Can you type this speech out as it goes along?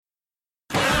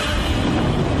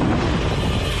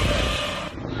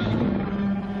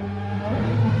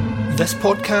This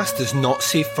podcast is not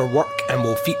safe for work and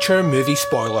will feature movie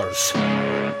spoilers.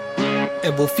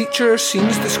 It will feature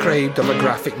scenes described of a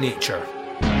graphic nature.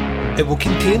 It will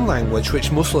contain language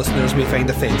which most listeners may find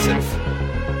offensive.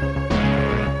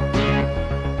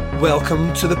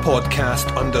 Welcome to the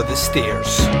podcast Under the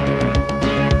Stairs.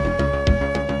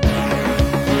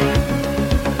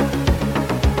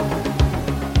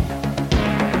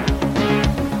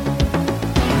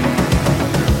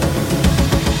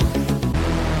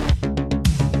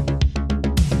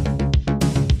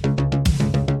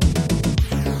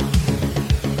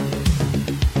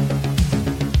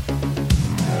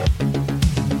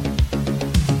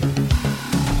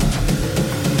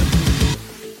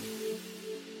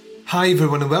 Hi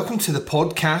everyone and welcome to the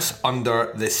podcast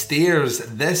Under the Stairs.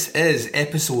 This is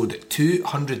episode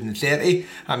 230.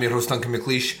 I'm your host Duncan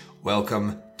McLeish.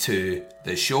 Welcome to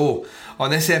the show.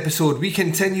 On this episode we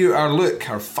continue our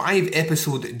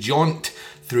 5-episode jaunt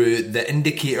through the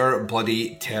Indicator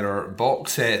Bloody Terror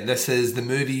box set. This is the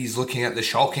movies looking at the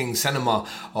shocking cinema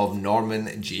of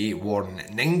Norman J. Warren,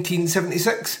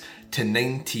 1976 to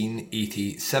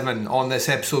 1987. On this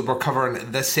episode we're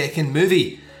covering the second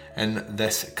movie in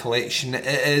this collection. It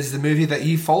is the movie that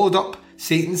he followed up,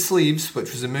 Satan's Slaves,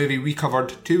 which was a movie we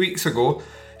covered 2 weeks ago.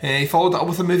 He followed it up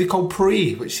with a movie called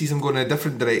Prey, which sees him going in a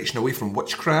different direction, away from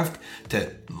witchcraft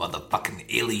to motherfucking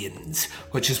aliens,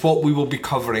 which is what we will be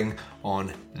covering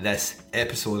on this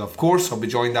episode. Of course, I'll be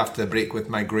joined after the break with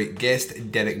my great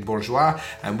guest, Derek Bourgeois,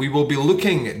 and we will be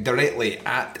looking directly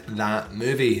at that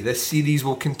movie. This series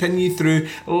will continue through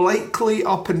likely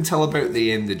up until about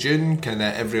the end of June, kind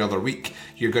of every other week.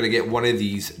 You're going to get one of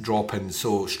these dropping,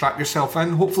 so strap yourself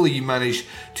in. Hopefully you manage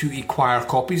to acquire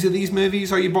copies of these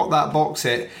movies or you bought that box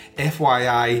set.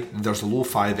 FYI, there's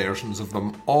lo-fi versions of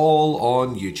them all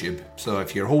on YouTube. So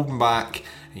if you're holding back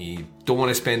and you don't want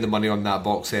to spend the money on that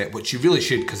box set, which you really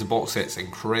should because the box set's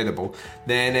incredible,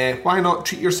 then why not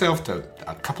treat yourself to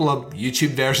a couple of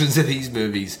YouTube versions of these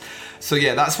movies? So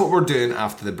yeah, that's what we're doing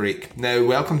after the break. Now,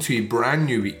 welcome to a brand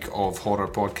new week of horror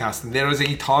podcasting. There is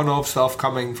a ton of stuff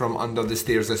coming from Under the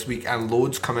Stairs this week and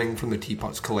loads coming from the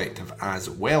Teapots Collective as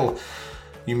well.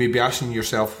 You may be asking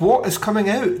yourself, what is coming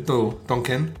out though,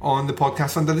 Duncan, on the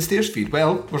podcast Under the Stairs feed?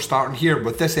 Well, we're starting here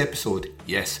with this episode.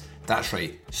 Yes, that's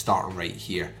right, starting right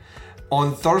here.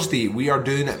 On Thursday, we are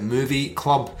doing Movie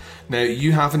Club. Now,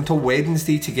 you have until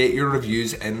Wednesday to get your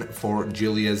reviews in for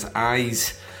Julia's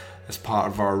Eyes, as part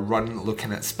of our run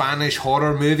looking at Spanish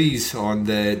horror movies on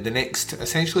the next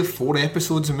essentially 4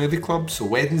 episodes of Movie Club. So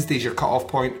Wednesday's your cut-off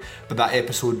point, but that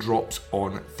episode drops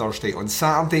on Thursday. On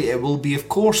Saturday, it will be, of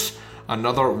course,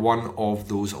 another one of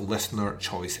those listener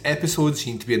choice episodes.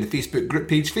 You need to be on the Facebook group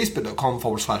page,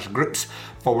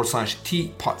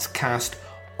 facebook.com/groups/Teapotscast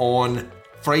on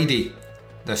Friday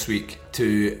this week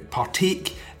to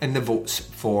partake in the votes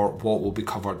for what will be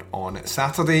covered on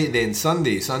Saturday. Then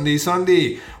Sunday,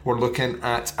 we're looking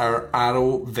at our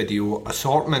Arrow video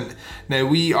assortment. Now,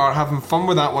 we are having fun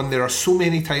with that one. There are so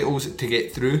many titles to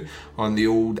get through on the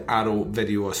old Arrow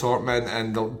video assortment,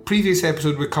 and the previous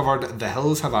episode we covered The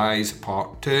Hills Have Eyes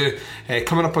Part 2.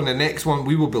 Coming up on the next one,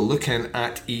 we will be looking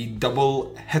at a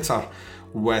double hitter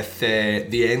with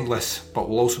The Endless, but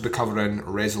we'll also be covering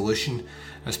Resolution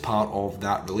as part of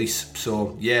that release.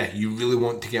 So yeah, you really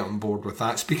want to get on board with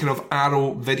that. Speaking of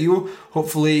Arrow video,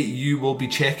 hopefully you will be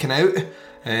checking out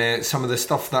some of the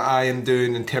stuff that I am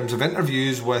doing in terms of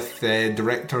interviews with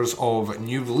directors of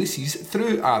new releases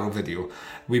through Arrow video.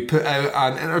 We put out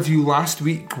an interview last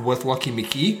week with Lucky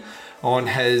McKee on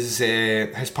his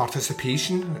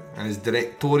participation and his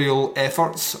directorial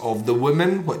efforts of The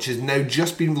Women, which has now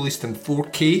just been released in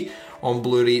 4K on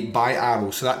Blu-ray by Arrow.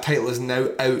 So that title is now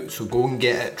out, so go and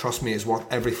get it. Trust me, it's worth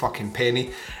every fucking penny.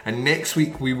 And next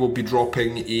week we will be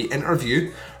dropping a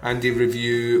interview and a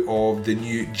review of the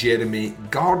new Jeremy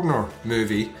Gardner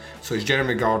movie. So it's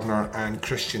Jeremy Gardner and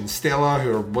Christian Stella,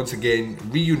 who are once again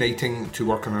reuniting to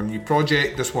work on a new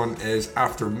project. This one is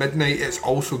After Midnight. It's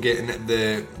also getting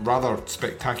the rather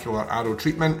spectacular Arrow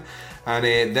treatment. And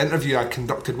the interview I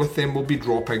conducted with them will be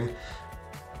dropping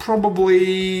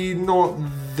probably not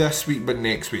this week but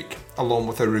next week, along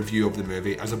with a review of the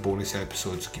movie as a bonus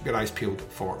episode, so keep your eyes peeled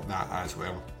for that as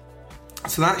well.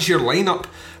 So that's your lineup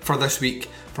for this week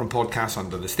from Podcast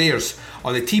Under the Stairs.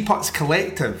 On the Teapots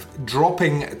Collective,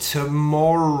 dropping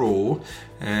tomorrow,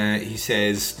 he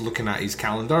says, looking at his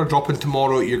calendar, dropping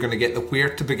tomorrow, you're going to get the Where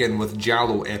to Begin with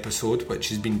Giallo episode, which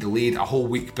has been delayed a whole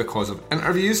week because of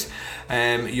interviews.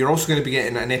 You're also going to be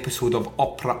getting an episode of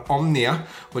Opera Omnia,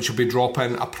 which will be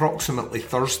dropping approximately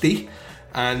Thursday.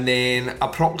 and then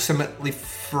approximately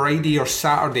Friday or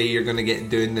Saturday you're going to get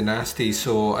Doing the Nasty.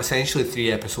 So essentially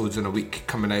 3 episodes in a week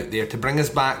coming out there to bring us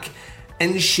back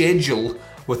in schedule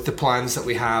with the plans that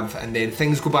we have, and then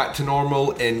things go back to normal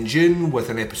in June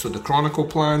with an episode of Chronicle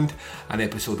planned, an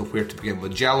episode of Where to Begin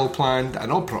with Jello planned,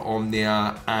 an Opera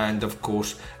Omnia, and of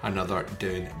course another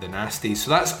Doing the Nasty.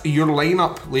 So that's your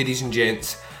lineup, ladies and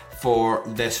gents, for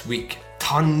this week.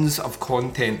 Tons of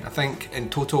content. I think in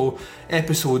total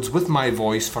episodes with my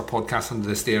voice for Podcast Under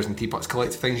the Stairs and Teapots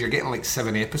Collective Things, you're getting like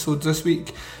 7 episodes this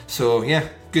week. So yeah,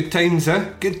 good times,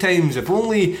 Good times. If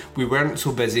only we weren't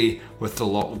so busy with the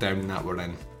lockdown that we're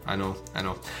in. I know.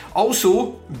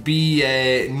 Also, be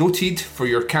noted for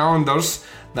your calendars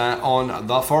that on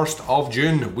the 1st of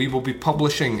June we will be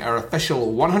publishing our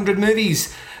official 100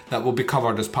 movies that will be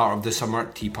covered as part of the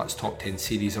Summer Teapots Top 10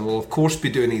 series. I will of course be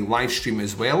doing a live stream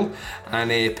as well,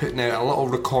 and putting out a little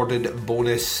recorded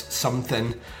bonus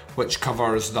something which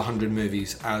covers the 100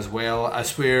 movies as well. I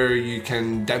swear you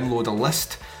can download a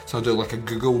list, so I'll do like a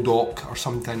Google Doc or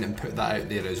something and put that out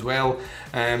there as well,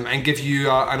 and give you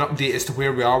an update as to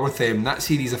where we are with them. That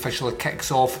series officially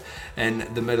kicks off in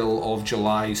the middle of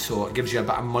July, so it gives you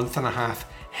about a month and a half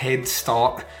head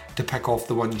start to pick off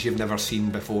the ones you've never seen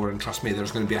before. And trust me,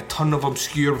 there's going to be a ton of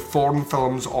obscure foreign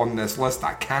films on this list that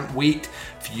I can't wait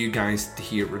for you guys to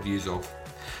hear reviews of.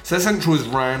 So this intro's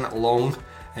ran long,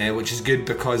 which is good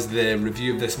because the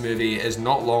review of this movie is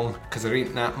not long, because there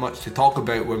ain't that much to talk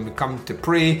about when we come to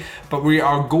Prey. But we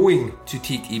are going to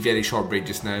take a very short break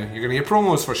just now. You're going to hear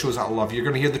promos for shows that I love. You're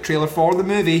going to hear the trailer for the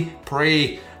movie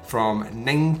Prey from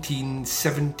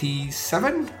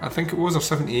 1977, I think it was, or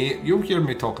 78. You'll hear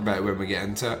me talk about it when we get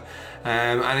into it.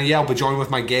 And yeah, I'll be joined with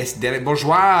my guest Derek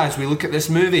Bourgeois as we look at this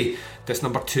movie, this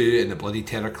number 2 in the Bloody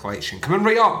Terror collection. Coming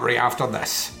right up, right after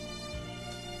this.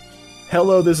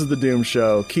 Hello, this is The Doom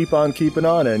Show. Keep on keeping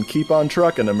on and keep on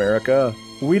trucking, America.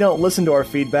 We don't listen to our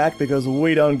feedback because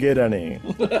we don't get any.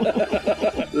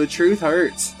 The truth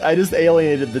hurts. I just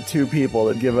alienated the 2 people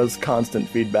that give us constant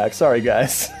feedback. Sorry,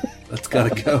 guys. That's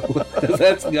gotta go.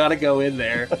 That's gotta go in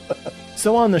there.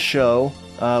 So on the show,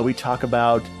 we talk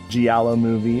about giallo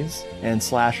movies and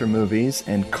slasher movies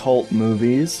and cult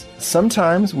movies.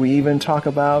 Sometimes we even talk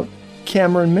about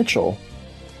Cameron Mitchell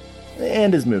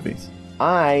and his movies.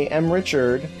 I am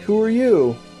Richard. Who are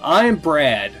you? I'm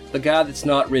Brad, the guy that's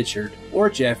not Richard, or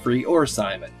Jeffrey, or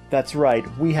Simon. That's right,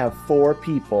 we have 4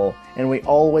 people, and we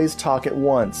always talk at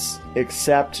once,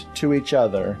 except to each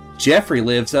other. Jeffrey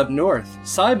lives up north.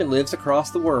 Simon lives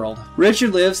across the world.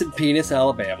 Richard lives in Penis,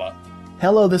 Alabama.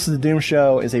 Hello, This is the Doom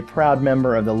Show is a proud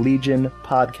member of the Legion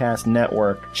Podcast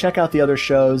Network. Check out the other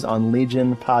shows on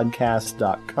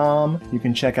legionpodcast.com. You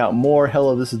can check out more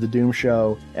Hello, This is the Doom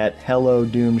Show at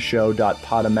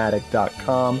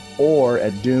hellodoomshow.podomatic.com or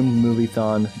at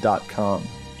doommoviethon.com.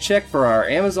 Check for our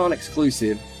Amazon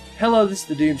exclusive Hello, This is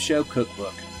the Doom Show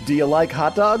cookbook. Do you like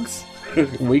hot dogs?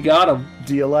 We got them.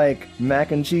 Do you like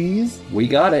mac and cheese? We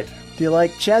got it. Do you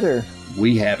like cheddar?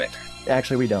 We have it.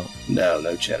 Actually, we don't.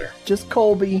 No cheddar. Just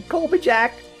Colby. Colby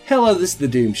Jack. Hello, this is the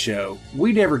Doom Show.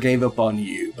 We never gave up on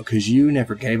you because you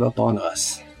never gave up on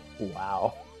us.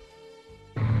 Wow.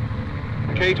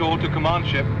 Cato to command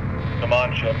ship.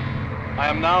 Command ship. I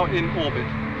am now in orbit.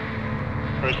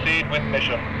 Proceed with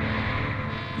mission.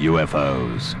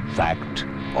 UFOs, fact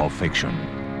or fiction?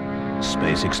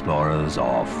 Space explorers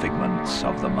or figments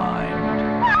of the mind?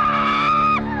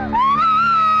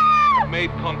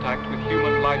 Made contact with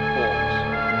human life forms.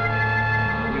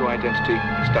 New identity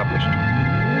established.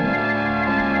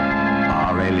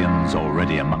 Are aliens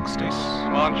already amongst us?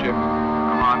 Command ship.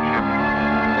 Command ship.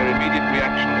 Their immediate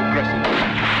reaction aggressive.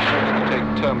 Forced to take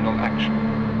terminal action.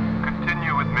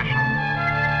 Continue with mission.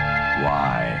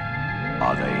 Why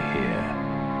are they here?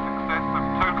 Success of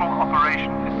total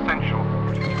operation essential.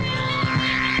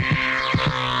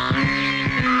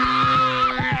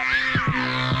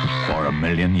 For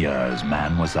 1,000,000 years,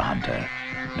 man was the hunter.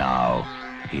 Now,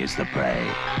 he is the prey.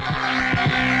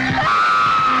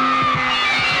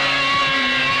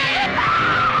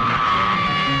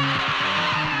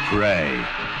 Prey.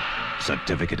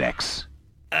 Certificate X.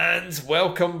 And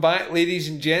welcome back, ladies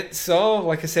and gents. So,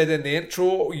 like I said in the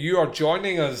intro, you are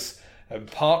joining us in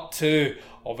part 2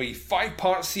 of a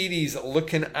 5-part series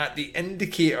looking at The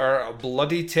Indicator,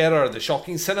 Bloody Terror, the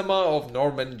shocking cinema of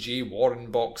Norman J. Warren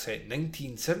box set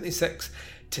 1976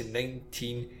 to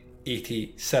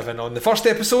 1987. On the first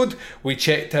episode, we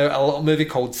checked out a little movie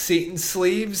called Satan's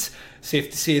Slaves.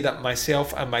 Safe to say that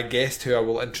myself and my guest, who I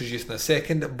will introduce in a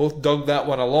second, both dug that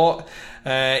one a lot.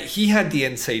 He had the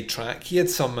inside track. He had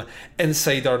some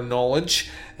insider knowledge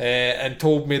and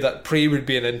told me that Prey would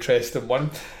be an interesting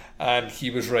one. and he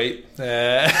was right.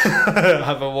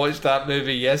 Having watched that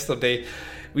movie yesterday,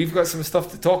 we've got some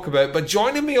stuff to talk about. But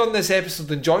joining me on this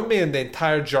episode and joining me in the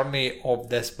entire journey of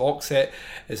this box set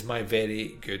is my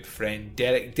very good friend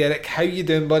Derek. Derek, how you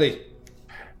doing, buddy?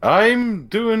 I'm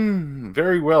doing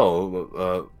very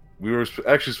well. We were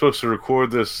actually supposed to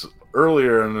record this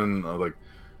earlier, and then,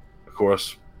 of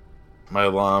course, my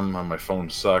alarm on my phone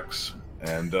sucks,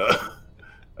 and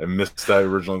I missed that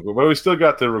original. But we still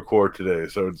got to record today,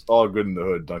 so it's all good in the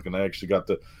hood, Duncan. I actually got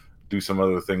to do some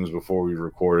other things before we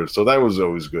recorded, so that was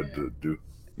always good to do,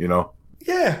 you know?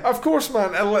 Yeah, of course,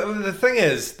 man. The thing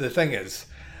is,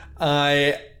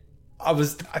 I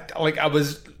was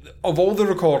of all the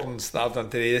recordings that I've done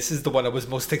today, this is the one I was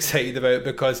most excited about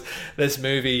because this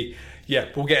movie, yeah,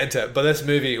 we'll get into it, but this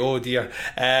movie, oh dear.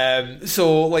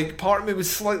 So part of me was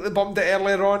slightly bummed out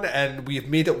earlier on, and we've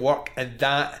made it work, and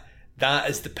that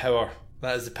is the power.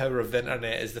 That is the power of the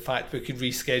internet, is the fact we can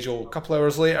reschedule a couple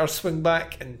hours later, swing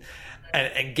back and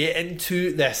get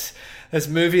into this. This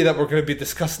movie that we're going to be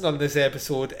discussing on this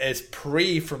episode is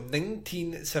Prey from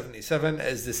 1977. It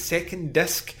is the second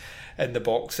disc in the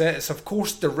box set. It's of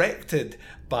course directed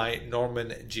by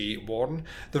Norman J. Warren.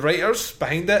 The writers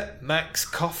behind it, Max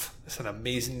Cuff, it's an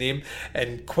amazing name,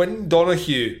 and Quinn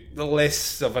Donahue,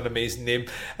 less of an amazing name.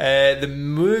 The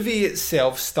movie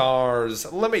itself stars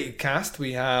a limited cast.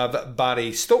 We have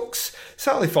Barry Stokes,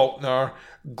 Sally Faulkner,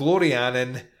 Gloria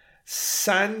Annan,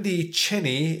 Sandy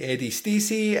Chinney, Eddie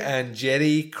Stacey, and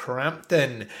Jerry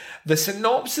Crampton. The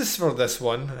synopsis for this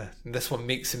one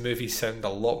makes the movie sound a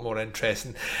lot more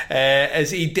interesting,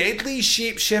 is a deadly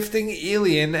shape-shifting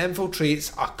alien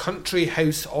infiltrates a country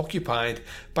house occupied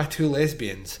by two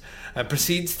lesbians and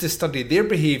proceeds to study their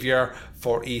behaviour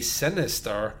for a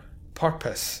sinister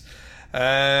purpose.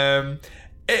 It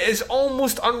is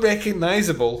almost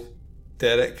unrecognisable,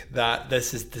 Derek, that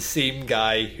this is the same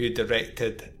guy who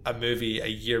directed a movie a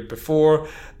year before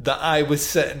that I was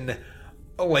sitting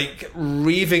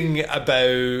raving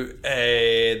about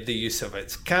the use of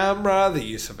its camera, the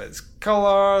use of its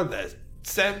colour, the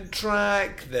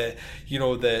soundtrack, the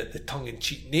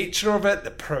tongue-in-cheek nature of it,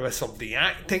 the prowess of the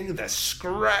acting, the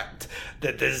script,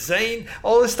 the design,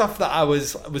 all the stuff that I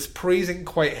was praising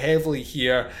quite heavily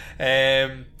here.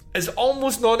 Is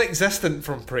almost non-existent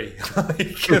from Prey.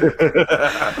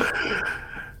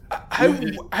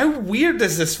 How weird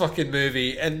is this fucking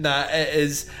movie in that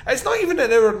it's not even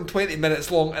an hour and 20 minutes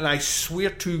long, and I swear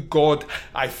to God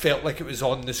I felt like it was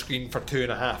on the screen for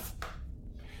 2.5.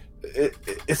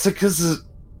 It's because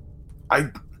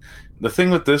the thing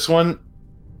with this one,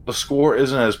 the score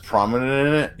isn't as prominent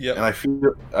in it. Yep. And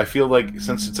I feel like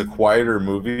since it's a quieter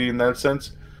movie in that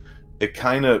sense, it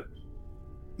kind of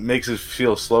makes it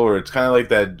feel slower. It's kind of like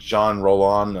that John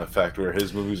Roland effect where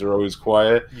his movies are always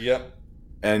quiet. Yep.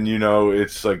 And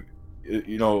it's like,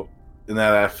 in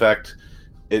that effect,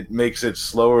 it makes it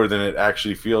slower than it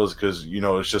actually feels because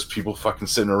it's just people fucking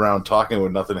sitting around talking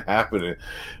with nothing happening.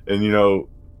 And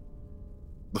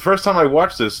the first time I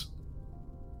watched this,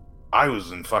 I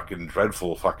was in fucking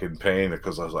dreadful fucking pain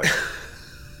because I was like,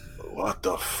 what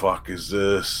the fuck is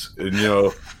this? And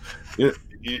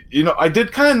I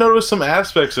did kind of notice some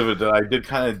aspects of it that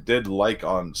I did like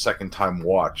on second time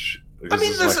watch. I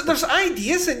mean, there's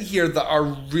ideas in here that are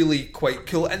really quite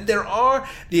cool, and there are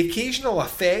the occasional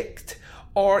effect,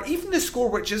 or even the score,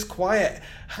 which is quiet,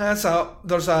 there's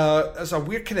a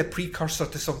weird kind of precursor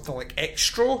to something like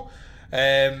Extra,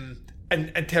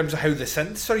 in terms of how the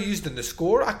synths are used in the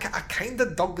score. I kind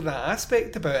of dug that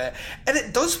aspect about it, and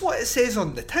it does what it says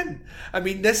on the tin. I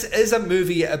mean, this is a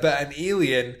movie about an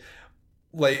alien,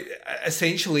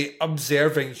 essentially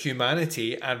observing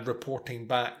humanity and reporting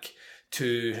back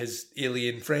to his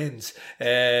alien friends.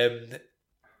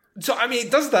 So, I mean,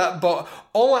 it does that, but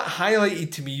all it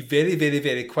highlighted to me very, very,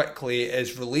 very quickly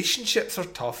is relationships are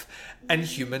tough and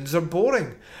humans are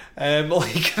boring. So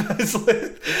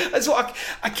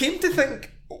I came to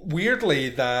think, weirdly,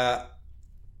 that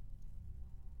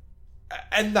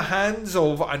in the hands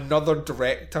of another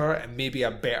director and maybe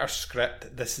a better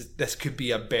script, this could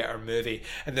be a better movie.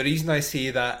 And the reason I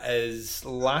say that is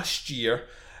last year,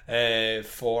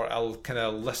 for a kind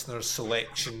of listener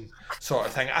selection sort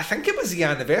of thing, I think it was the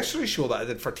anniversary show that I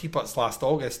did for Teapots last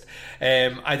August.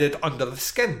 I did Under the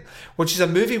Skin, which is a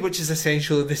movie which is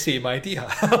essentially the same idea.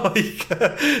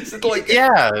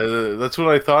 Yeah, that's what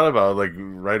I thought about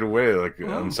right away,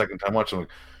 on the second time watching.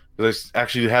 Because I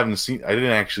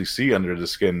didn't actually see Under the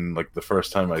Skin the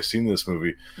first time I seen this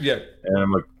movie. Yeah, and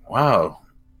I'm like, wow.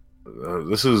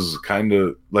 This is kind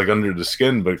of like Under the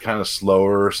Skin, but kind of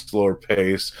slower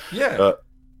pace. Yeah.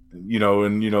 In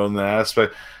that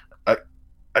aspect,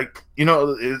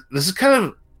 this is kind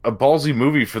of a ballsy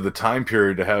movie for the time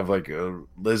period to have like a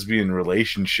lesbian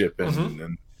relationship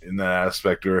and in that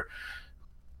aspect. Or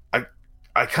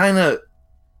I kind of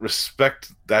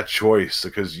respect that choice,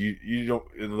 because you don't,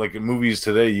 like, in movies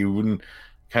today you wouldn't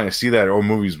kind of see that, or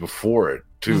movies before it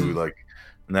too, like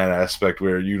in that aspect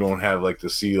where you don't have like to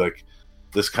see like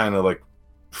this kind of like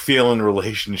feeling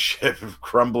relationship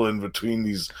crumbling between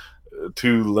these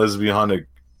two lesbianic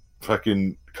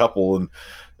fucking couple, and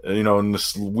in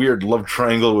this weird love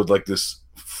triangle with like this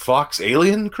fox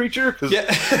alien creature.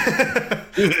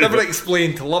 Never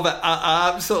explained. Love it.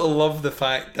 I absolutely love the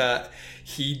fact that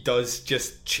he does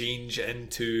just change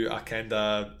into a kind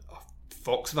of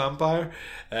fox vampire.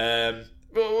 Well,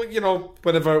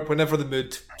 whenever the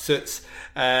mood suits.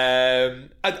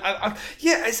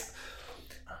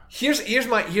 Here's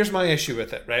my issue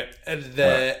with it, right?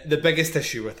 The biggest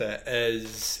issue with it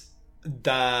is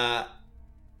that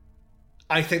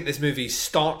I think this movie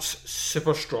starts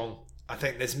super strong. I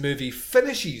think this movie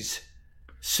finishes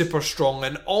super strong,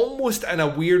 and almost in a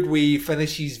weird way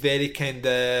finishes very kind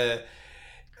of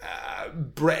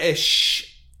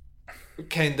British,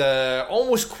 kind of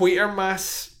almost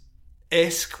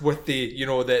Quatermass-esque with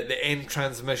the end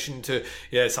transmission to,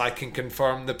 yes, I can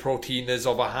confirm the protein is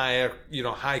of a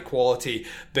high quality,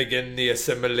 begin the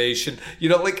assimilation.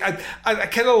 I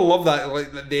kind of love that.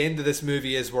 Like, the end of this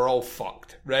movie is we're all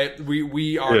fucked, right?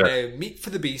 We are now meat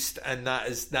for the beast, and that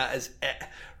is it,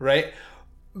 right?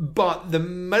 But the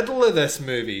middle of this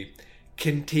movie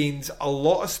contains a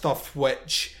lot of stuff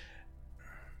which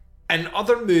in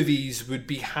other movies would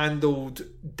be handled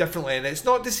differently. And it's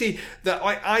not to say that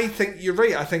I think you're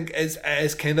right. I think it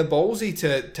is kind of ballsy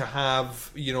to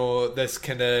have,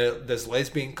 this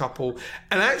lesbian couple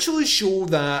and actually show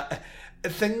that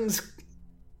things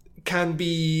can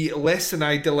be less than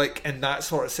idyllic in that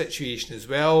sort of situation as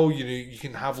well. You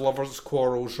can have lovers'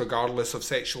 quarrels regardless of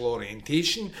sexual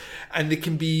orientation, and they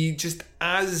can be just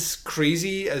as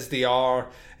crazy as they are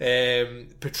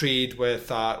portrayed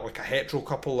with like a hetero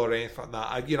couple or anything like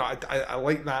that. I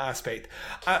like that aspect.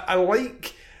 I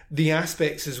like the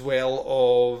aspects as well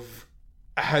of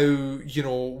how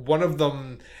one of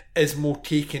them is more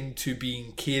taken to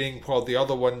being caring, while the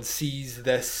other one sees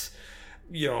this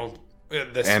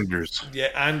Anders. Yeah,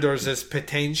 Anders is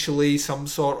potentially some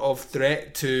sort of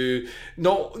threat to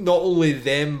not only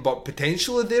them but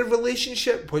potentially their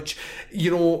relationship, which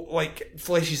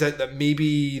fleshes out that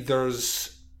maybe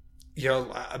there's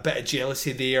a bit of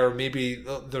jealousy there, maybe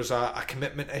there's a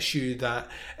commitment issue that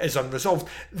is unresolved.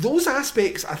 Those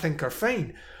aspects I think are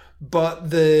fine, but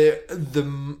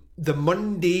the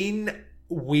mundane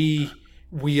way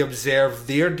we observe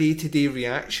their day-to-day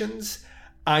reactions,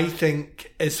 I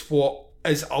think, is what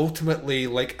is ultimately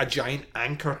like a giant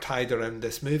anchor tied around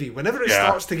this movie. Whenever it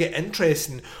starts to get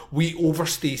interesting, we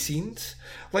overstay scenes.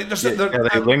 Like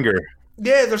they linger.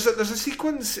 Yeah, there's a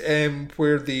sequence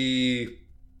where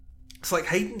it's like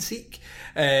hide and seek.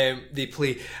 They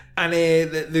play, and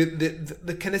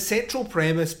the kind of central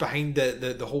premise behind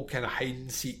the whole kind of hide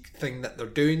and seek thing that they're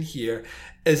doing here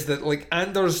is that, like,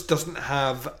 Anders doesn't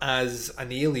have, as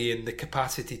an alien, the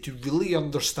capacity to really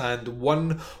understand,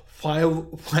 one,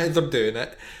 why they're doing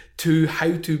it, two,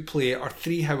 how to play it, or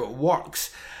three, how it works.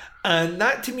 And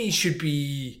that to me should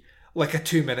be like a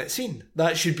 2-minute scene.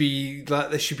 This should be a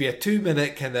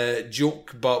 2-minute kind of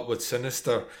joke, but with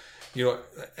sinister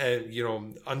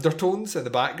undertones in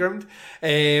the background.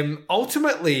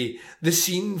 Ultimately, the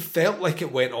scene felt like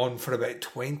it went on for about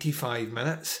 25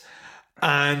 minutes.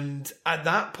 And at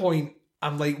that point,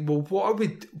 I'm like, well, what are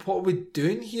we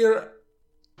doing here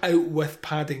out with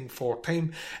padding for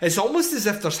time? It's almost as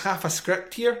if there's half a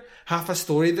script here, half a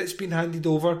story that's been handed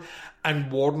over,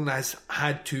 and Warren has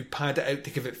had to pad it out to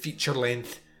give it feature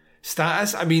length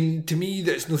status. I mean, to me,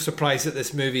 there's no surprise that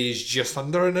this movie is just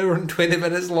under an hour and 20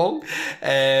 minutes long,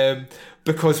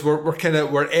 because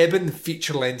we're ebbing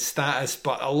feature length status,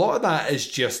 but a lot of that is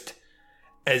just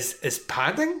is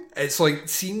padding. It's like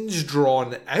scenes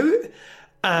drawn out,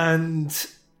 and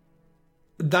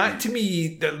that to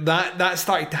me that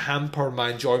started to hamper my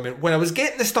enjoyment. When I was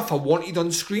getting the stuff I wanted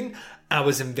on screen, I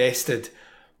was invested.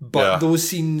 But those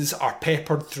scenes are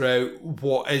peppered throughout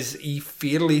what is a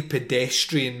fairly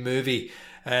pedestrian movie,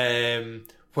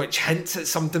 which hints at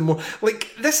something more.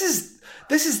 Like, this is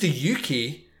the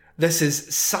UK. This is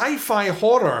sci-fi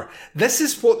horror. This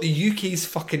is what the UK's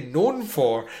fucking known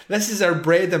for. This is our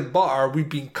bread and butter. We've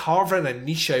been carving a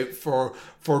niche out for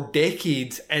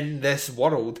decades in this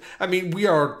world. I mean, we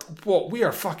are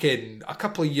fucking a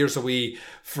couple of years away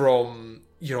from,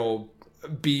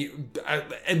 be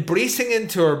embracing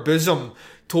into our bosom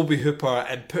Toby Hooper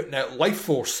and putting out Life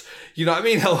Force. You know what I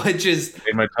mean? Which is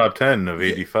in my top 10 of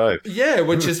 85. Yeah,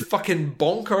 which is fucking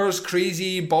bonkers,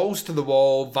 crazy, balls to the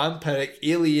wall, vampiric,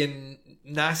 alien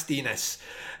nastiness.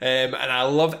 And I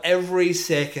love every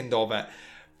second of it.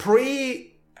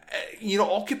 Prey,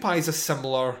 occupies a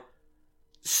similar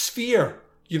sphere.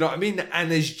 You know what I mean?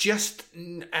 And is just,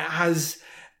 it has,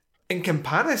 in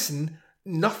comparison,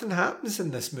 nothing happens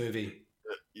in this movie.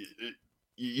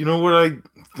 You know what I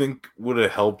think would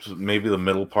have helped? Maybe the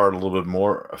middle part a little bit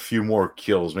more, a few more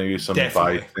kills, maybe some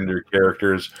bystander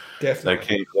characters.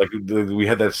 Definitely. We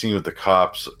had that scene with the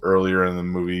cops earlier in the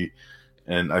movie,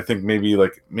 and I think maybe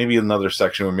another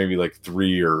section where maybe like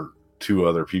 3 or 2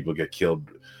 other people get killed.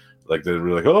 Like they're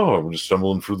like, oh, I'm just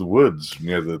stumbling through the woods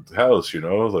near the house, and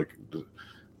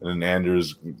then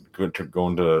Anders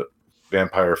going to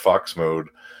vampire fox mode.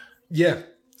 Yeah.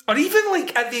 Or even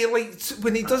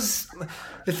when he does,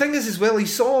 the thing is as well, he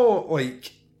saw I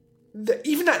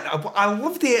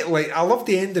love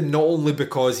the ending, not only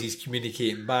because he's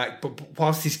communicating back, but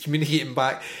whilst he's communicating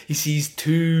back, he sees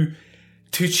two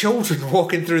children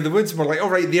walking through the woods, and we're like, all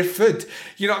right, they're food.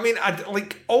 You know what I mean?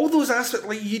 All those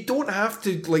aspects, you don't have to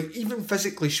even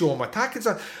physically show them attacking.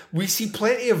 We see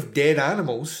plenty of dead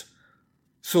animals.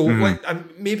 So,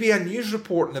 maybe a news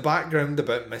report in the background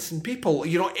about missing people.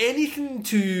 Anything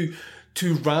to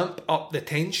ramp up the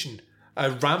tension,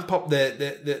 ramp up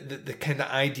the kind of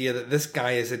idea that this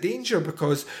guy is a danger,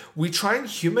 because we try and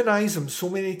humanize him so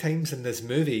many times in this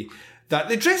movie that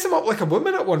they dress him up like a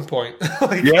woman at one point.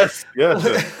 Yes.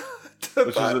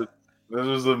 This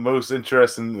was the most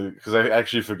interesting, because I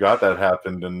actually forgot that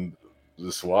happened, and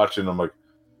just watching, I'm like,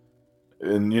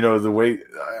 and the way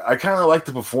I kind of like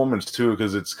the performance too,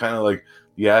 because it's kind of like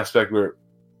the aspect where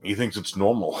he thinks it's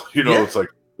normal. It's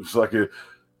like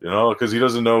because he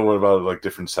doesn't know what about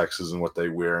different sexes and what they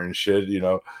wear and shit.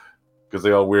 Because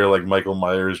they all wear Michael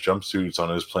Myers jumpsuits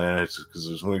on his planet.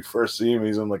 Because when we first see him,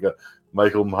 he's in a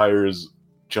Michael Myers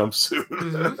jumpsuit.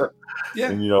 Mm-hmm.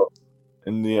 Yeah,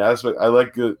 and the aspect I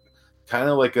like kind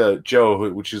of like a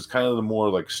Joe, which is kind of the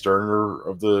more sterner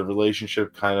of the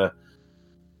relationship, kind of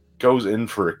goes in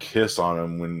for a kiss on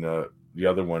him when the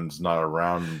other one's not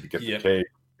around to get the cake.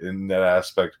 In that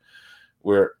aspect,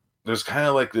 where there's kind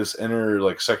of this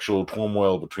inner sexual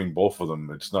turmoil between both of them.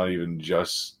 It's not even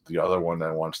just the other one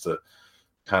that wants to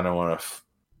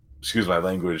excuse my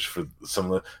language for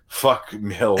some of the fuck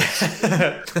Mills.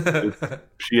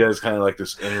 She has kind of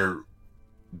this inner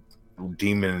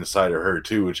demon inside of her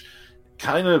too, which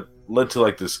kind of led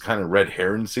to this kind of red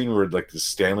herring scene where this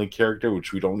Stanley character,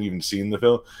 which we don't even see in the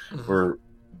film, where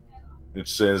it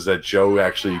says that Joe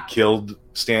actually killed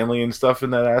Stanley and stuff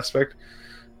in that aspect.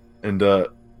 And I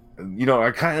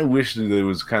kind of wish that there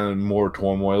was kind of more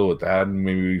turmoil with that, and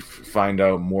maybe we find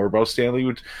out more about Stanley,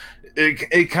 which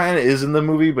it kind of is in the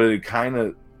movie, but it kind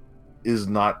of is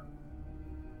not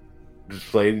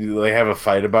displayed. They have a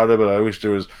fight about it, but I wish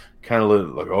there was kind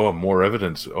of more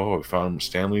evidence. Oh, I found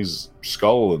Stanley's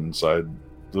skull inside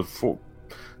the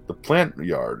plant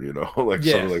yard,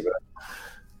 something like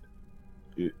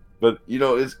that. But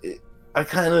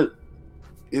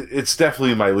it's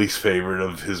definitely my least favorite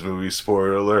of his movies,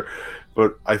 spoiler alert.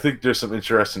 But I think there's some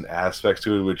interesting aspects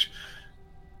to it, which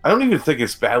I don't even think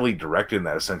it's badly directed in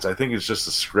that sense. I think it's just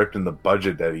the script and the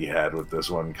budget that he had with this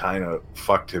one kind of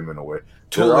fucked him in a way.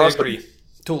 Totally agree.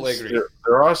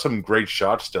 There are some great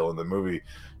shots still in the movie.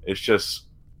 It's just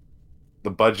the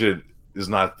budget is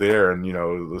not there, and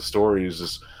the story is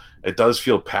just, it does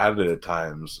feel padded at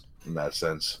times in that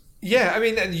sense. Yeah, I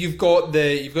mean, and you've got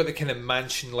the kind of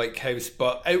mansion-like house,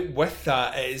 but out with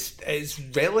that, it's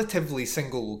relatively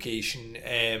single location,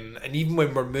 and even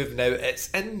when we're moving out, it's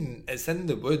in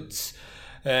the woods,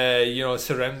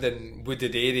 surrounding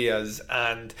wooded areas,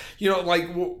 and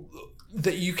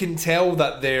that you can tell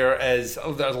that there's a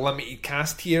limited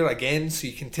cast here again, so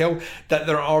you can tell that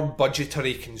there are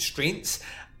budgetary constraints.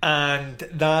 And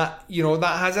that,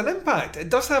 that has an impact. It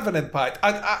does have an impact.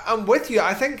 I'm with you.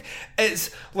 I think it's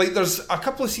there's a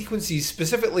couple of sequences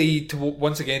specifically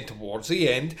once again towards the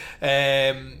end,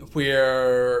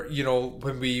 where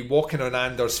when we walk in on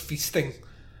Anders feasting,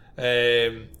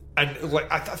 and I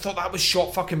thought that was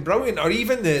shot fucking brilliant. Or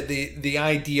even the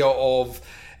idea of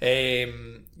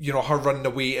her running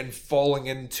away and falling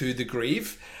into the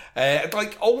grave.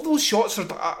 All those shots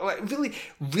are really,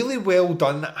 really well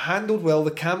done, handled well. The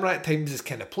camera at times is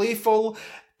kind of playful.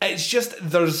 It's just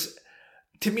there's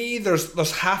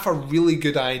half a really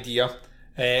good idea,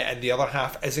 and the other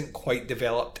half isn't quite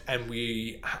developed, and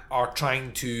we are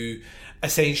trying to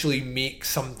essentially make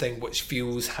something which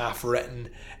feels half written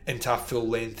into a full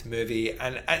length movie.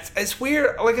 And it's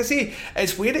where, like I say,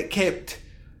 it's where it kept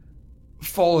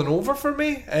fallen over for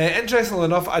me. Interestingly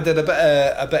enough, I did a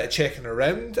bit of checking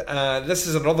around. This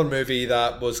is another movie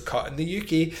that was cut in the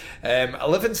UK.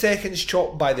 11 seconds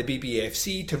chopped by the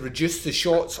BBFC to reduce the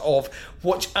shots of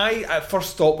which I at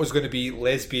first thought was going to be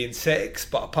lesbian sex,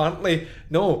 but apparently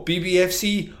no.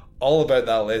 BBFC all about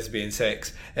that lesbian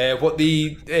sex. What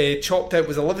they chopped out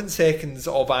was 11 seconds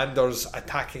of Anders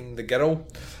attacking the girl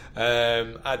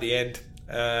at the end.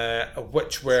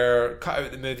 Which were cut out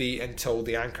of the movie until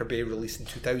the Anchor Bay release in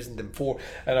 2004,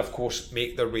 and of course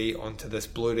make their way onto this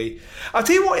Blu-ray. I'll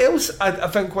tell you what else I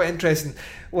found quite interesting.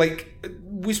 Like,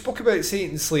 we spoke about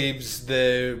Satan Slaves,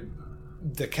 the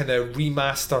kind of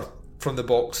remaster from the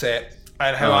box set,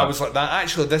 and how I was like, that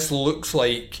actually this looks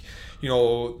like, you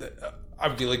know, a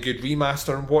really good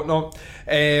remaster and whatnot.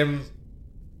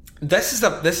 This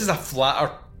is a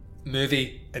flatter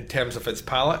movie in terms of its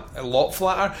palette, a lot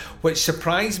flatter, which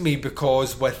surprised me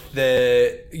because with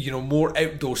the, you know, more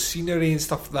outdoor scenery and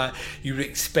stuff like that, you would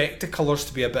expect the colours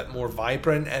to be a bit more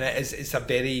vibrant, and it's a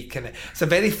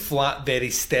very flat, very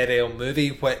sterile movie,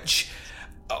 which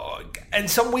in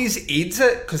some ways aids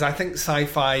it, because I think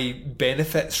sci-fi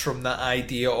benefits from that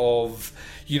idea of,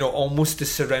 you know, almost the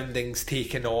surroundings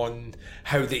taking on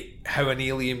how an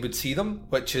alien would see them,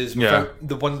 which is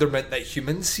the wonderment that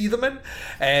humans see them in.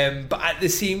 But at the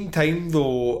same time,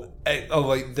 though,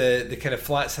 like the kind of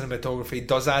flat cinematography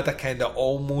does add a kind of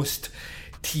almost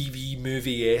TV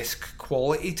movie-esque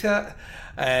quality to it.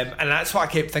 And that's what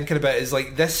I kept thinking about, is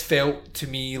like, this felt to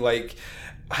me like,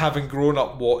 having grown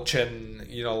up watching,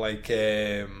 you know, like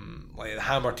the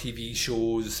Hammer TV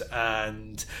shows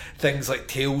and things like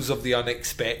Tales of the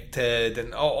Unexpected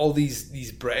and all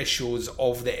these British shows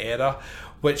of the era,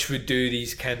 which would do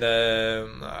these kind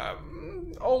of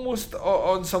almost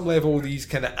on some level these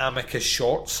kind of amicus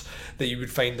shorts that you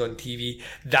would find on TV.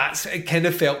 It kind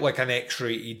of felt like an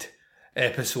X-rated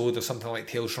episode or something like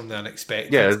Tales from the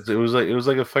Unexpected. Yeah, it was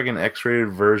like a fucking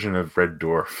X-rated version of Red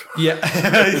Dwarf. Yeah.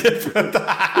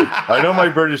 I know my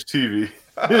British TV.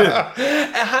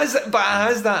 It has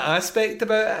that aspect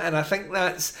about it, and I think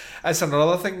that's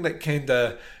another thing that kind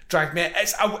of dragged me.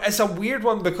 It's a weird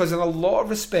one, because in a lot of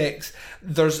respects,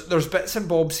 there's bits and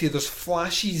bobs here. There's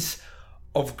flashes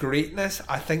of greatness.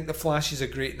 I think the flashes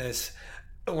of greatness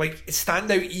like stand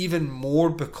out even more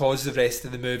because the rest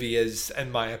of the movie is,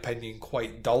 in my opinion,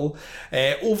 quite dull.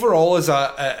 Overall, as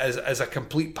a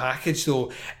complete package,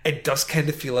 though, it does kind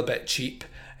of feel a bit cheap,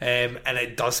 and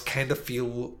it does kind of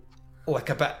feel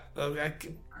like a bit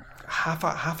like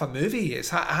half a movie. It's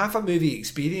half a movie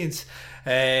experience.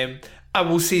 I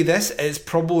will say this: it's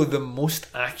probably the most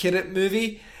accurate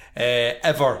movie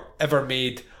ever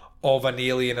made of an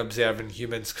alien observing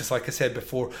humans, because like I said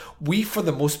before, we for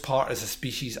the most part as a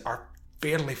species are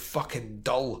fairly fucking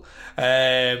dull,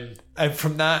 and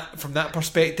from that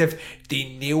perspective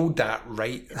they nailed that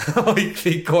right. Like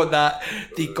they got that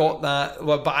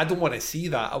but I don't want to see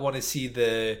that. I want to see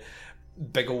the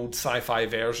big old sci-fi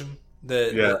version,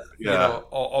 you know,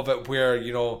 of it, where,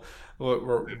 you know,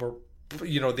 we're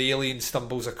you know, the alien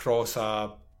stumbles across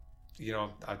an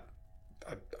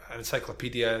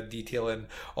encyclopedia detailing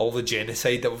all the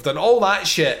genocide that we've done, all that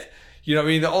shit, you know what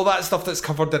I mean, all that stuff that's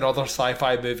covered in other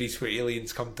sci-fi movies where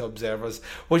aliens come to observe us,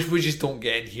 which we just don't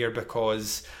get in here,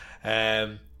 because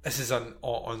this is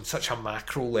on such a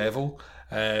macro level,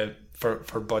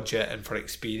 for budget and for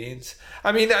experience.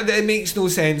 I mean, it makes no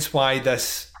sense why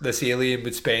this alien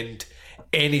would spend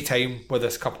any time with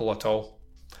this couple at all.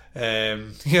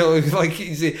 You know, like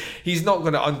he's not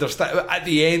going to understand. At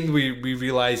the end, we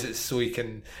realise it's so he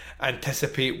can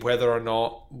anticipate whether or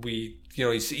not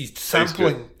he's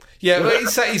sampling. Yeah,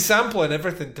 he's sampling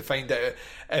everything to find out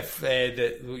if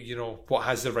what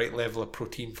has the right level of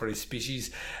protein for his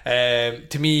species.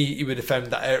 To me, he would have found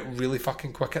that out really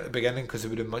fucking quick at the beginning, because he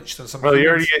would have munched on something. Well, he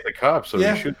already ate the cop, so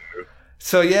yeah. He should.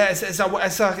 So yeah, it's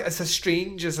a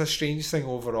strange thing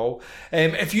overall.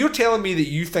 If you're telling me that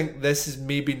you think this is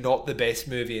maybe not the best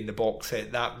movie in the box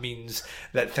set, that means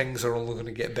that things are only going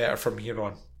to get better from here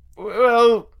on.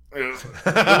 Well, you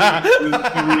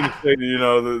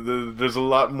know, there's a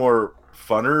lot more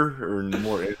funner or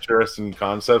more interesting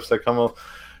concepts that come up.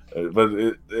 But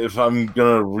if I'm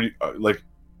gonna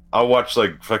I'll watch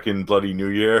like fucking Bloody New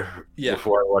Year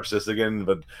before I watch this again.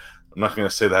 But I'm not going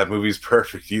to say that movie's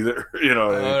perfect either. You know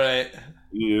what I mean? All right.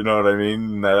 You know what I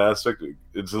mean? In that aspect,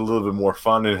 it's a little bit more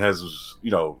fun. It has, you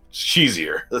know,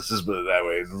 cheesier. Let's just put it that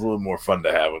way. It's a little more fun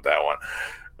to have with that one.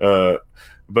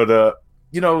 But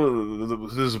you know,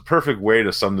 there's a perfect way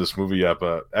to sum this movie up.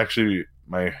 Actually,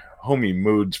 my homie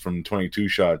Moods from 22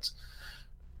 Shots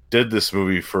did this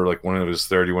movie for like one of his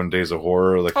 31 Days of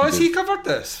Horror. Like, he covered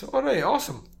this? All right,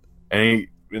 awesome. And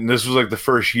and this was like the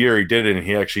first year he did it, and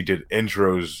he actually did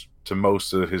intros to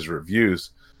most of his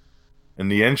reviews. In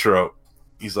the intro,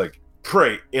 he's like,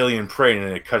 "Prey, alien prey," and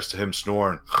then it cuts to him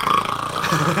snoring.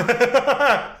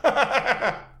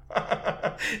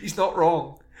 He's not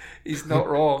wrong. He's not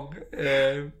wrong.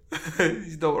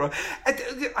 He's not wrong.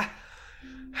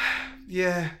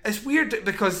 Yeah, it's weird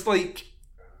because like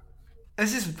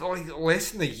this is like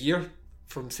less than a year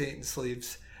from Satan's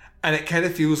Slaves, and it kind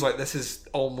of feels like this is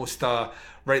almost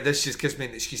right. This just gives me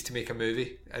an excuse to make a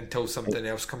movie until something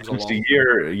else comes along.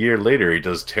 A year later, he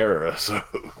does Terra. So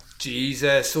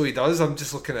Jesus, so he does. I'm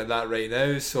just looking at that right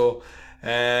now. So,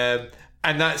 and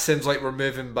that seems like we're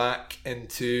moving back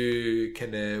into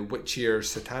kind of witchier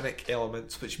satanic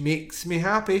elements, which makes me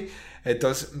happy. It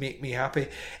does make me happy.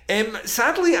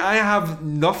 Sadly, I have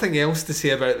nothing else to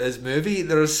say about this movie.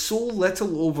 There is so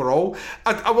little overall.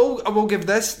 I will give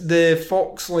this the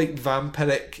fox-like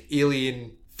vampiric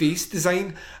alien face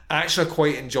design. I actually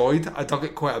quite enjoyed. I dug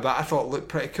it quite a bit. I thought it looked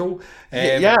pretty cool.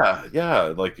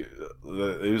 Yeah. Like it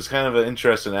was kind of an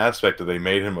interesting aspect that they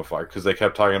made him a fox because they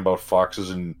kept talking about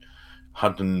foxes and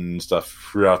hunting and stuff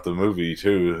throughout the movie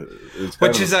too.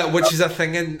 Which is a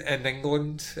thing in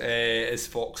England is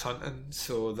fox hunting.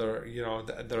 So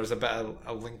there's a bit of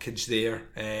a linkage there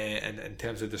in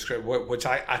terms of the script, which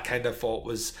I kind of thought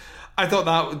was. I thought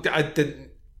that I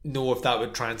didn't know if that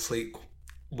would translate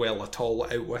well at all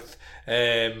out with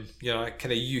kind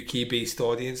of UK based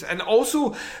audience, and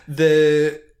also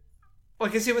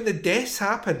like I say, when the deaths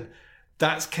happen,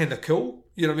 that's kind of cool.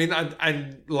 You know what I mean?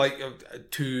 And like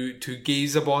to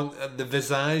gaze upon the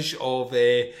visage of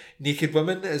naked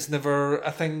women is never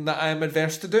a thing that I'm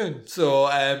adverse to doing. So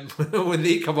when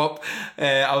they come up,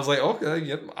 I was like,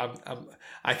 okay,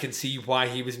 I can see why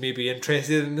he was maybe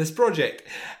interested in this project.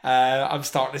 I'm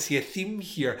starting to see a theme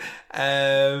here.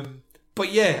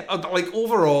 But yeah, like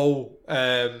overall,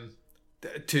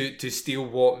 to steal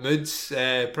what moods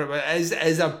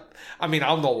is a. I mean,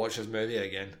 I'll not watch this movie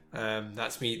again.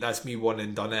 That's me one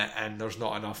and done it, and there's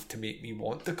not enough to make me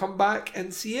want to come back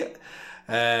and see it.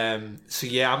 So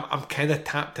yeah, I'm kind of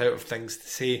tapped out of things to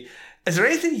say. Is there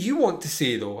anything you want to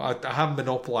say though? I have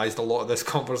monopolised a lot of this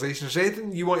conversation. Is there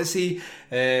anything you want to say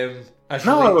as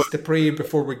relates to Prey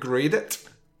before we grade it?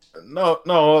 No,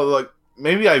 like.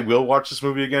 Maybe I will watch this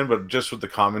movie again, but just with the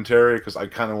commentary, because I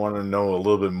kind of want to know a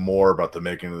little bit more about the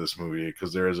making of this movie,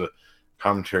 because there is a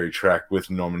commentary track with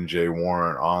Norman J.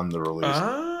 Warren on the release.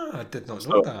 I did not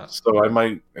know that. So I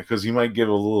might, because he might give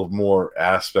a little more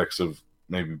aspects of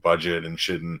maybe budget and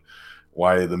shit and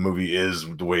why the movie is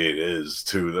the way it is,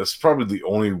 too. That's probably the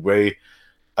only way.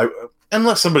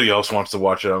 Unless somebody else wants to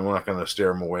watch it, I'm not going to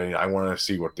steer them away. I want to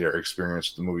see what their experience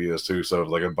with the movie is, too. So,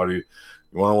 like a buddy...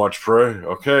 You want to watch Prey?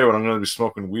 Okay, but I'm going to be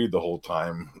smoking weed the whole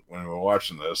time when we're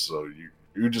watching this, so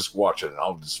you just watch it, and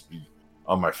I'll just be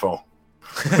on my phone.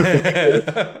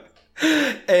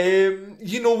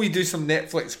 We do some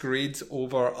Netflix grades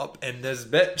over up in this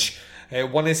bitch.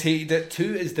 1 is hated it,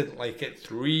 2 is didn't like it,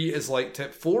 3 is liked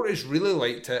it, 4 is really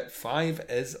liked it, 5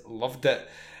 is loved it.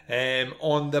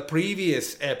 On the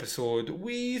previous episode,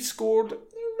 we scored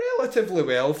relatively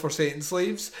well for Satan's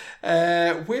Slaves.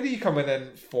 Where are you coming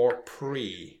in for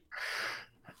Prey?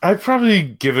 I'd probably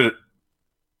give it...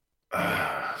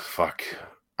 fuck.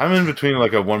 I'm in between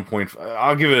like a 1.5.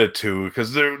 I'll give it a 2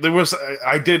 because there was...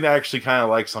 I did actually kind of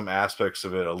like some aspects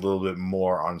of it a little bit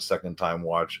more on second time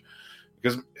watch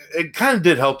because it kind of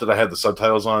did help that I had the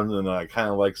subtitles on and I kind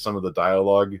of liked some of the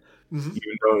dialogue, even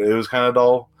though it was kind of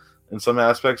dull in some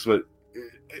aspects, but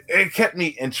it kept me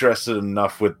interested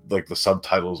enough with like the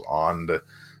subtitles on to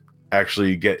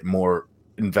actually get more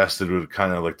invested with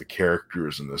kind of like the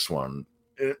characters in this one.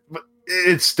 But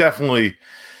it's definitely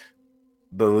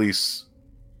the least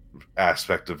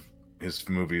aspect of his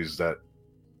movies that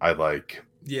I like.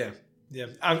 Yeah.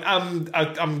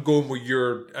 I'm going with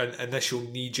your initial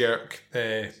knee jerk,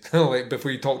 like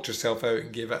before you talked yourself out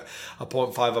and gave it a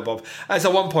 0.5 above. It's a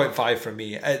 1.5 for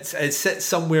me. It sits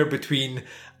somewhere between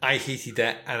I hated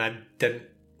it and I didn't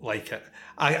like it.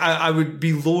 I would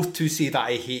be loath to say that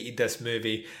I hated this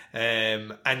movie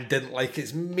and didn't like it.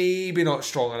 It's maybe not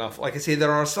strong enough. Like I say,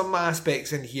 there are some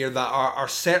aspects in here that are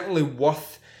certainly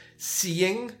worth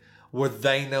seeing with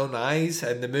thine own eyes,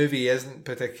 and the movie isn't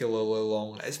particularly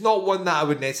long. It's not one that I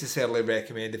would necessarily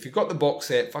recommend. If you've got the box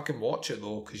set, fucking watch it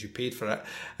though, because you paid for it.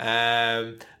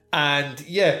 And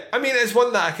yeah, I mean, it's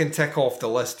one that I can tick off the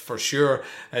list for sure.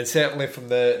 And certainly from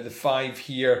the 5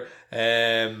 here,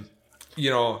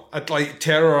 I'd like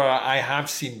Terror I have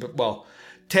seen, but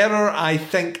Terror I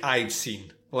think I've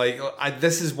seen.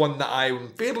 This is one that I'm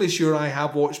fairly sure I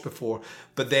have watched before.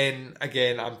 But then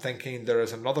again, I'm thinking there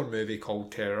is another movie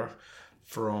called Terror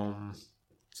from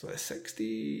the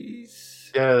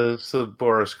 60s. Yeah, it's the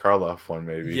Boris Karloff one,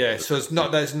 maybe. Yeah, so that's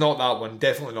not that one,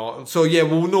 definitely not. So yeah,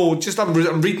 well, no, just I'm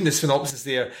reading the synopsis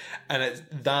there, and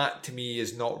that to me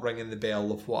is not ringing the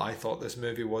bell of what I thought this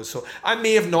movie was. So I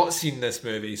may have not seen this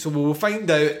movie. So we'll find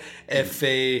out if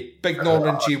Big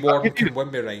Norman J. Warren can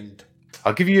win me round.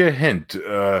 I'll give you a hint.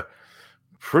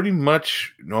 Pretty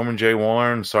much, Norman J.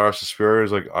 Warren, Sarah Suspiria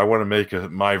is like, I want to make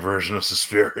my version of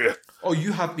Suspiria. Oh,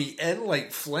 you have me in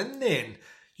like Flynn then.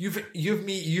 You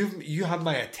have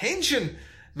my attention,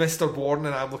 Mr. Warren,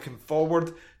 and I'm looking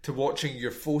forward to watching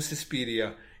your faux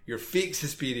Suspiria, your fake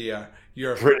Suspiria,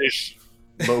 your British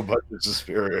low budget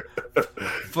Suspiria.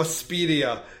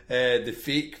 Fusperia, the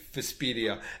fake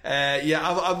Fusperia.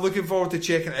 I'm looking forward to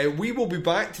checking it out. We will be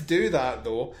back to do that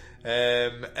though,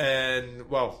 and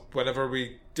well, whenever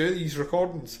we do these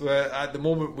recordings. At the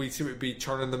moment, we seem to be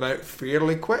churning them out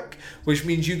fairly quick, which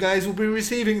means you guys will be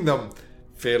receiving them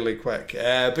fairly quick.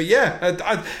 But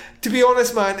yeah, to be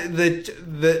honest, man,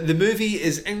 the movie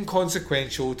is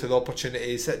inconsequential to the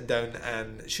opportunity of sitting down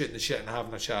and shooting the shit and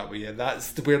having a chat with you.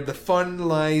 That's where the fun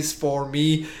lies for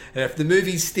me. And if the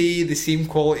movies stay the same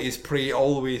quality as Prey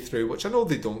all the way through, which I know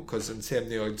they don't because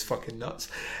Insomniacid's fucking nuts,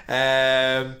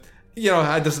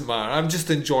 it doesn't matter. I'm just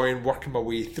enjoying working my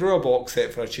way through a box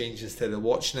set for a change instead of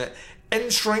watching it in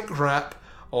shrink wrap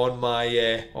on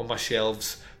my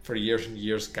shelves for years and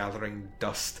years, gathering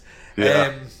dust.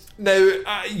 Yeah. Now,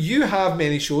 you have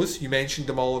many shows. You mentioned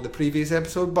them all in the previous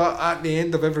episode, but at the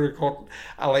end of every recording,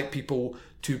 I like people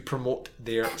to promote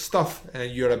their stuff.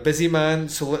 And you're a busy man,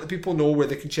 so let the people know where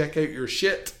they can check out your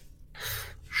shit.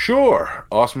 Sure.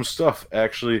 Awesome stuff.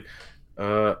 Actually,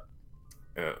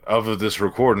 of this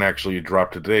recording actually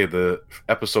dropped today, the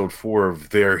episode 4 of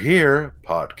They're Here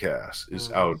podcast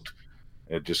is out.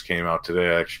 It just came out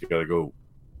today. I actually got to go,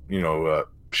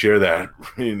 share that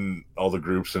in all the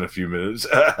groups in a few minutes.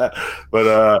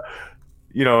 But,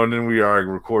 and then we are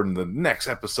recording the next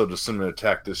episode of Cinema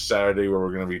Attack this Saturday, where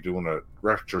we're going to be doing a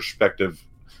retrospective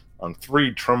on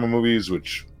 3 Troma movies,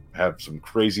 which have some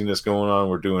craziness going on.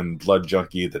 We're doing Blood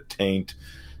Junkie, The Taint,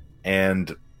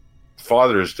 and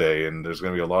Father's Day, and there's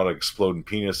going to be a lot of exploding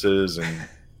penises and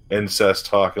incest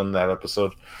talk on that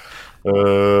episode.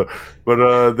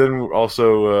 But then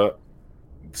also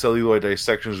Celluloid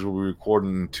Dissections will be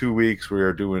recording in 2 weeks. We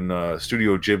are doing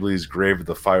Studio Ghibli's Grave of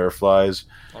the Fireflies.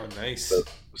 Oh, nice.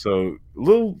 So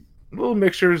little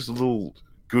mixtures, a little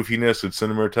goofiness with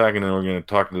Cinema Attack, and then we're going to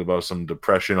talk about some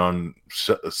depression on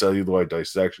Celluloid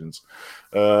Dissections.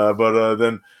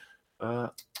 Then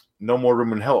No More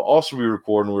Room in Hell also be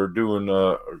recording. We're doing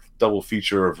a double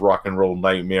feature of Rock and Roll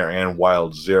Nightmare and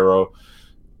Wild Zero.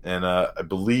 And I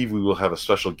believe we will have a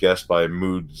special guest by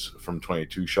Moods from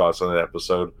 22 Shots on that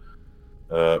episode.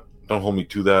 Don't hold me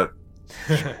to that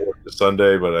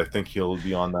Sunday, but I think he'll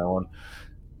be on that one.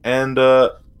 And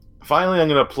finally, I'm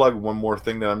going to plug one more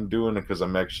thing that I'm doing, because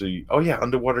I'm actually... Oh, yeah,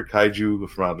 Underwater Kaiju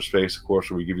from Outer Space, of course,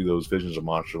 where we give you those visions of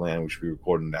Monsterland. We should be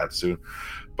recording that soon.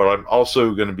 But I'm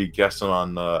also going to be guesting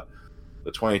on the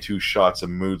 22 Shots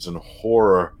of Moods and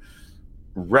Horror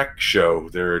Rec show.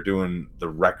 They're doing the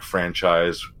Rec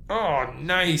franchise. Oh,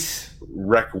 nice.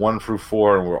 Rec 1 through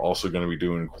 4, and we're also going to be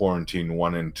doing Quarantine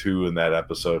 1 and 2 in that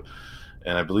episode.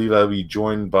 And I believe I'll be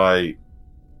joined by...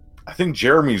 I think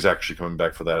Jeremy's actually coming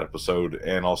back for that episode,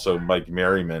 and also Mike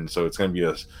Merriman. So it's going to be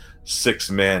a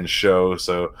 6-man show.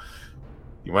 So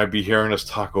you might be hearing us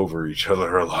talk over each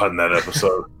other a lot in that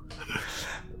episode.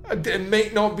 It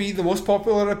might not be the most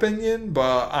popular opinion,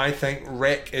 but I think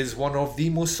Rec is one of the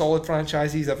most solid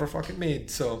franchises ever fucking made.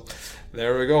 So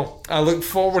there we go. I look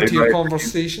forward to your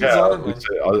conversations on it,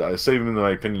 man. I save them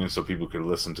my opinion so people could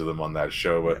listen to them on that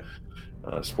show,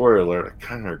 but spoiler alert, I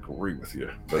kind of agree with you.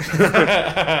 But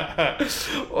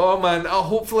oh man,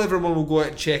 hopefully everyone will go out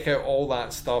and check out all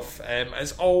that stuff.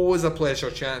 It's always a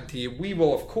pleasure chatting to you. We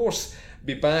will, of course,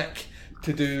 be back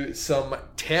to do some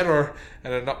terror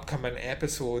in an upcoming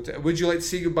episode. Would you like to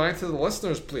say goodbye to the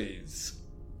listeners, please?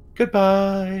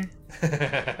 Goodbye.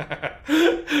 Right,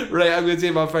 I'm going to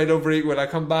take my final break. When I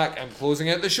come back, I'm closing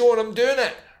out the show, and I'm doing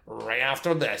it right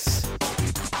after this.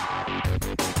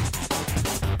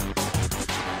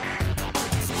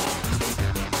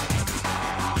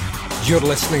 You're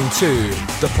listening to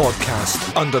the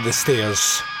podcast Under the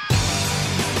Stairs.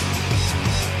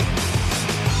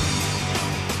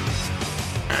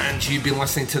 You've been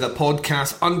listening to the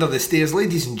podcast Under the Stairs.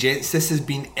 Ladies and gents, this has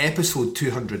been episode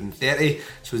 230,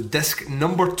 so disc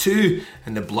number 2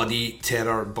 in the Bloody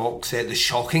Terror box set, The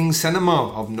Shocking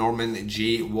Cinema of Norman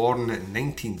J. Warren,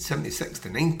 1976 to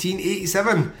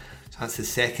 1987. So that's the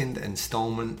second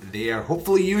instalment there.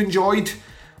 Hopefully you enjoyed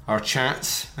our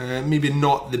chats. Maybe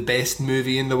not the best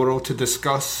movie in the world to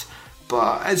discuss,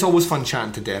 but it's always fun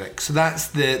chatting to Derek. So that's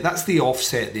the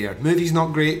offset there. Movie's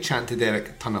not great, chatting to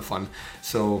Derek, ton of fun.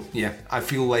 So yeah, I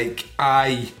feel like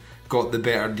I got the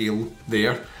better deal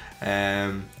there.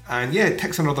 And yeah, it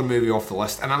ticks another movie off the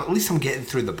list, and at least I'm getting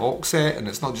through the box set and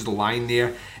it's not just lying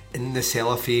there in the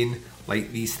cellophane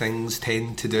like these things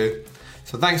tend to do.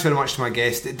 So thanks very much to my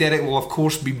guest. Derek will of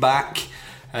course be back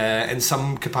in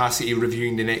some capacity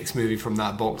reviewing the next movie from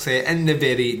that box set in the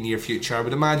very near future. I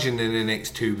would imagine in the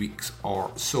next 2 weeks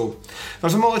or so.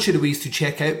 There's a multitude of ways to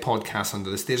check out Podcasts Under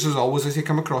the Stairs. As always, as you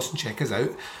come across and check us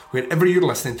out, wherever you're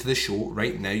listening to the show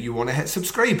right now, you want to hit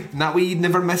subscribe, and that way you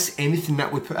never miss anything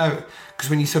that we put out. Because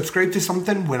when you subscribe to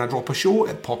something, when I drop a show,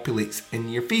 it populates in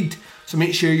your feed. So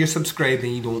make sure you're subscribed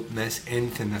and you don't miss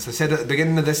anything. As I said at the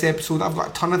beginning of this episode, I've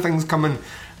got a ton of things coming,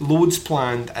 loads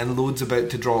planned and loads about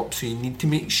to drop, so you need to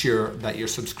make sure that you're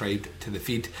subscribed to the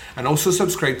feed. And also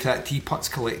subscribe to that Teapots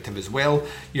Collective as well.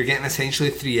 You're getting essentially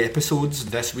 3 episodes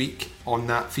this week on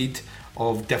that feed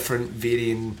of different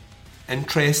varying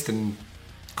interest and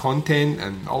content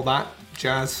and all that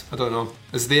jazz. I don't know,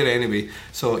 it's there anyway,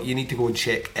 so you need to go and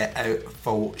check it out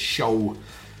for show.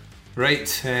 Right,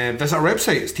 visit our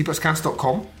website, it's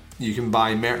teapotscast.com. You can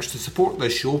buy merch to support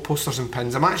this show, posters and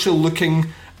pins. I'm actually looking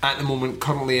at the moment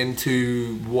currently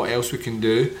into what else we can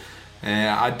do.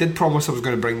 I did promise I was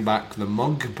going to bring back the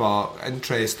mug, but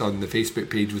interest on the Facebook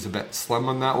page was a bit slim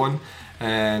on that one.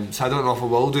 So I don't know if I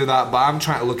will do that, but I'm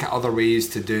trying to look at other ways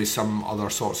to do some other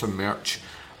sorts of merch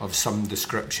of some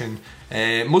description,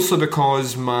 mostly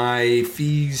because my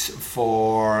fees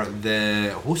for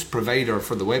the host provider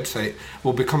for the website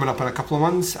will be coming up in a couple of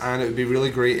months, and it would be really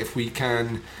great if we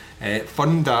can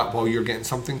fund that while you're getting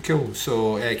something cool.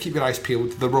 So keep your eyes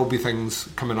peeled, there will be things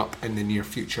coming up in the near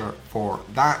future for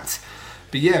that.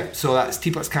 But yeah, so that's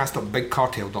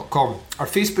teapotscast.bigcartel.com. Our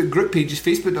Facebook group page is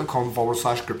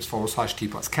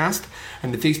facebook.com/groups/teapotscast,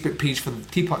 and the Facebook page for the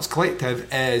Teapots Collective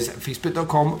is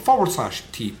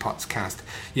facebook.com/teapotscast.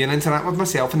 You can interact with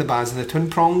myself and the Baz and the twin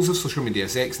prongs of social media,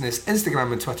 Xness,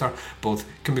 Instagram and Twitter. Both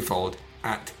can be followed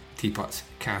at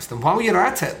Teapotscast. And while you're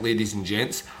at it, ladies and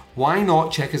gents, why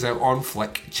not check us out on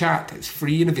Flick Chat? It's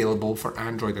free and available for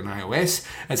Android and iOS.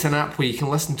 It's an app where you can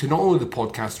listen to not only the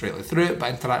podcast directly through it, but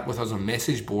interact with us on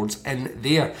message boards in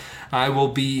there. I will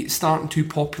be starting to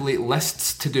populate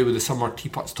lists to do with the Summer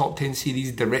Teapots Top 10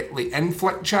 series directly in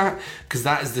Flick Chat, because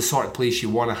that is the sort of place you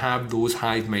want to have those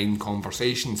hive mind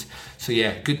conversations. So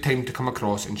yeah, good time to come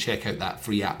across and check out that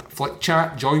free app. Flick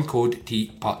Chat, join code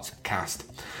TPOTSCast.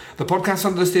 The Podcast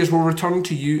Under the Stairs will return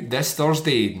to you this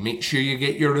Thursday. Make sure you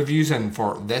get your reviews in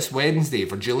for this Wednesday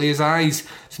for Julia's Eyes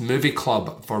Movie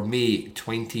Club for May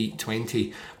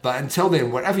 2020. But until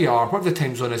then, wherever you are, whatever the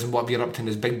time zone is and whatever you're up to in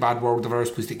this big bad world of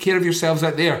ours, please take care of yourselves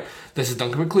out there. This is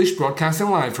Duncan McLeish broadcasting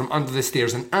live from Under the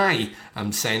Stairs, and I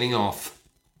am signing off.